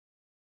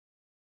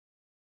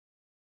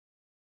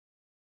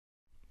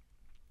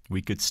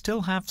We could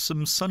still have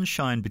some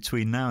sunshine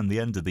between now and the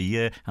end of the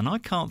year, and I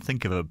can't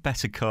think of a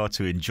better car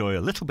to enjoy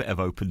a little bit of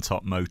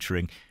open-top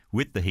motoring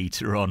with the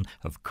heater on,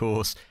 of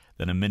course,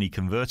 than a Mini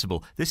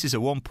Convertible. This is a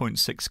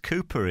 1.6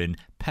 Cooper in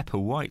pepper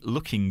white,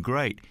 looking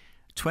great.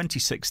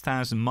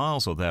 26,000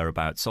 miles or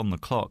thereabouts on the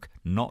clock,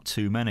 not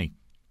too many.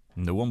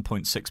 And the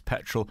 1.6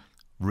 petrol,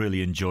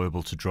 really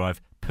enjoyable to drive,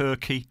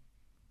 perky,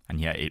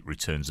 and yet it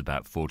returns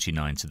about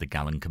 49 to the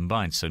gallon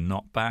combined, so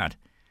not bad.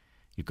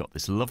 You've got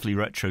this lovely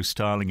retro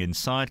styling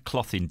inside,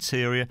 cloth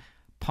interior,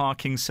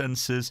 parking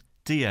sensors,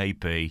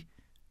 DAB,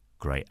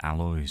 great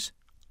alloys.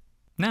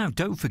 Now,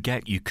 don't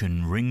forget you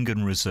can ring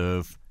and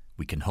reserve.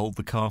 We can hold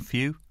the car for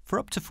you for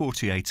up to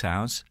 48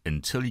 hours.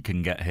 Until you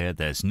can get here,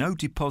 there's no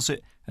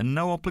deposit and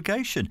no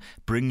obligation.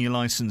 Bring your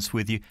licence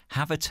with you,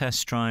 have a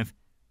test drive,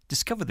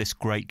 discover this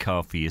great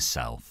car for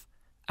yourself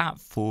at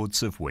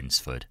Fords of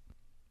Winsford.